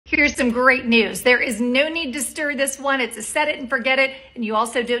Here's some great news. There is no need to stir this one. It's a set it and forget it. And you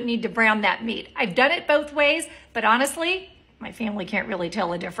also don't need to brown that meat. I've done it both ways, but honestly, my family can't really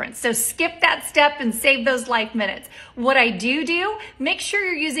tell a difference. So skip that step and save those life minutes. What I do, make sure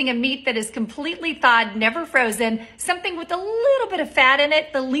you're using a meat that is completely thawed, never frozen, something with a little bit of fat in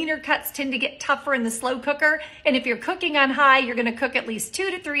it. The leaner cuts tend to get tougher in the slow cooker. And if you're cooking on high, you're gonna cook at least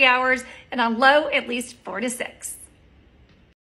 2 to 3 hours, and on low, at least 4 to 6.